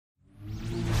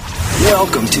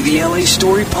Welcome to the LA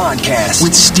Story Podcast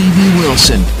with Stevie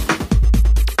Wilson.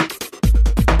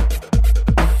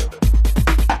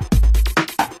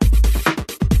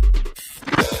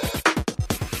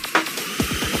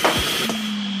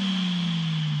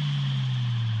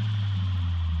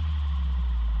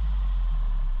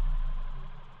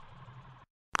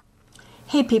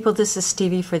 Hey people, this is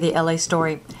Stevie for the LA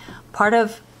Story. Part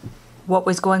of what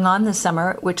was going on this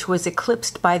summer, which was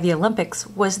eclipsed by the Olympics,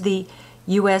 was the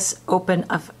U.S. Open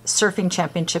of Surfing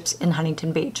Championships in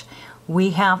Huntington Beach. We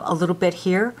have a little bit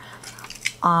here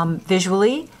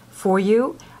visually for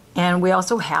you, and we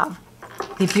also have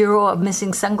the Bureau of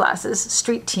Missing Sunglasses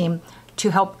street team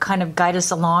to help kind of guide us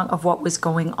along of what was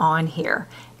going on here.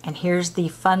 And here's the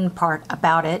fun part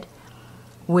about it,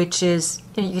 which is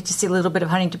you get to see a little bit of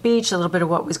Huntington Beach, a little bit of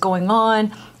what was going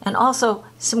on, and also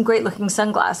some great looking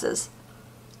sunglasses.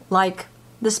 Like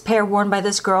this pair worn by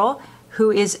this girl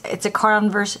it's a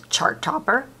Converse chart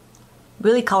topper.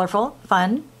 Really colorful,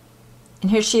 fun.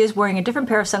 And here she is wearing a different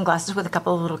pair of sunglasses with a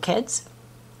couple of little kids.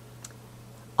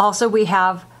 Also we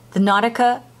have the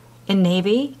Nautica in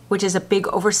navy, which is a big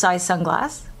oversized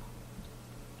sunglass.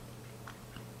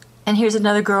 And here's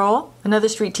another girl, another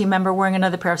street team member wearing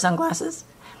another pair of sunglasses.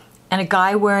 And a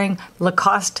guy wearing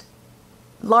Lacoste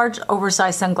large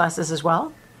oversized sunglasses as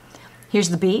well.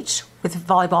 Here's the beach with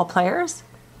volleyball players.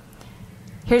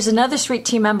 Here's another street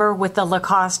team member with the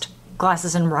Lacoste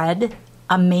glasses in red.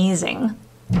 Amazing.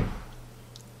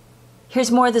 Here's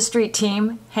more of the street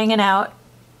team hanging out.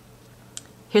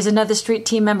 Here's another street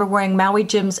team member wearing Maui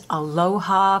Jim's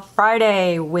Aloha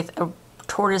Friday with a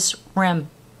tortoise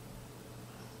rim.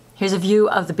 Here's a view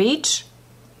of the beach.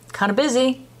 Kind of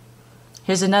busy.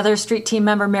 Here's another street team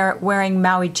member wearing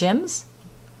Maui Jim's.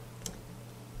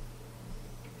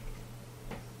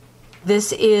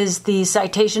 This is the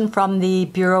citation from the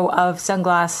Bureau of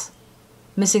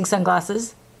Missing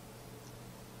Sunglasses.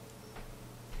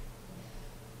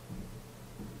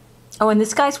 Oh, and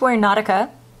this guy's wearing Nautica.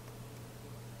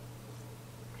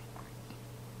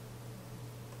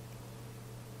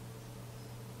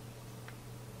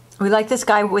 We like this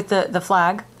guy with the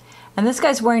flag. And this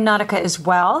guy's wearing Nautica as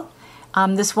well.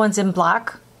 This one's in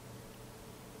black.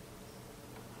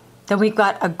 Then we've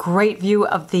got a great view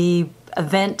of the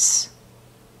events.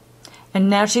 And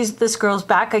now this girl's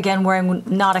back again wearing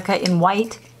Nautica in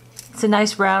white. It's a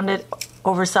nice rounded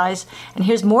oversized. And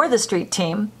here's more of the street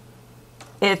team.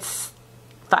 It's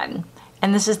fun.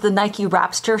 And this is the Nike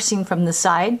Rapster seen from the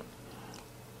side.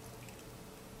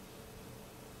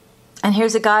 And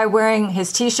here's a guy wearing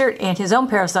his t-shirt and his own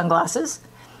pair of sunglasses.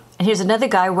 And here's another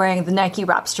guy wearing the Nike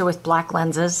Rapster with black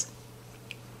lenses.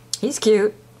 He's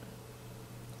cute.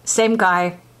 Same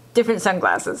guy, different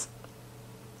sunglasses.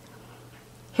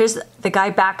 Here's the guy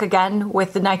back again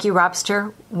with the Nike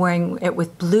Rapster, wearing it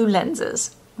with blue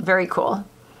lenses. Very cool.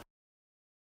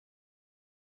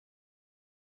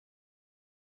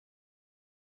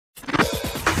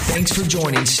 Thanks for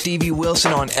joining Stevie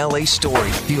Wilson on LA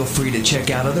Story. Feel free to check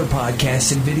out other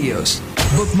podcasts and videos.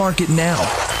 Bookmark it now.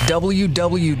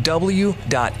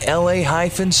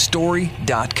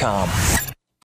 www.la-story.com.